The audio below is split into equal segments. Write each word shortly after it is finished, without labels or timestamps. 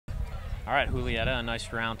All right, Julieta, a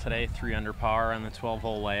nice round today, 3 under par on the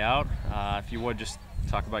 12-hole layout. If you would, just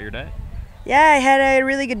talk about your day. Yeah, I had a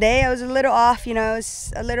really good day. I was a little off, it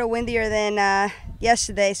was a little windier than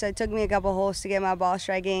yesterday, so it took me a couple holes to get my ball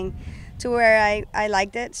striking to where I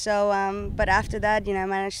liked it. So, but after that, I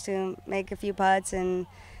managed to make a few putts and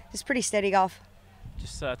just pretty steady golf.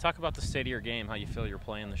 Just talk about the state of your game, how you feel you're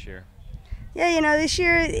playing this year. Yeah, this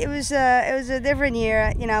year it was a different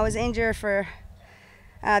year. I was injured for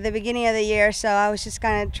the beginning of the year, so I was just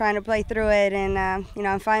kind of trying to play through it, and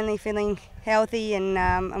I'm finally feeling healthy, and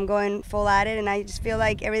I'm going full at it, and I just feel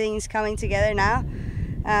like everything's coming together now.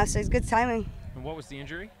 So it's good timing. And what was the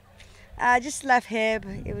injury? Just left hip.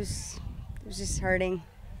 It was just hurting.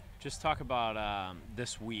 Just talk about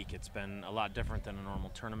this week. It's been a lot different than a normal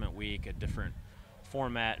tournament week, a different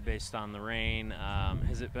format based on the rain.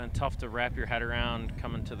 Has it been tough to wrap your head around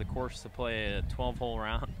coming to the course to play a 12-hole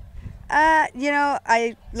round?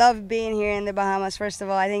 I love being here in the Bahamas. First of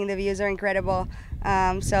all, I think the views are incredible.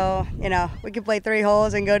 So, we could play 3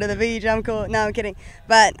 holes and go to the beach. I'm cool. No, I'm kidding.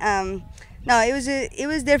 But no, it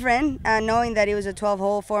was different knowing that it was a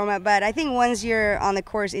 12-hole format. But I think once you're on the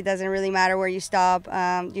course, it doesn't really matter where you stop.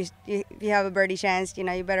 If you have a birdie chance,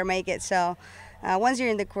 you better make it. So once you're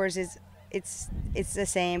in the course, it's the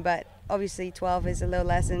same. But obviously, 12 is a little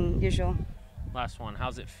less than usual. Last one,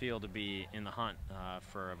 how's it feel to be in the hunt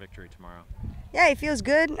for a victory tomorrow? Yeah, it feels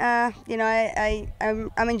good. I'm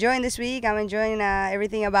enjoying this week. I'm enjoying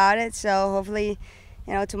everything about it. So hopefully,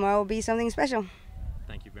 tomorrow will be something special.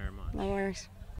 Thank you very much. No worries.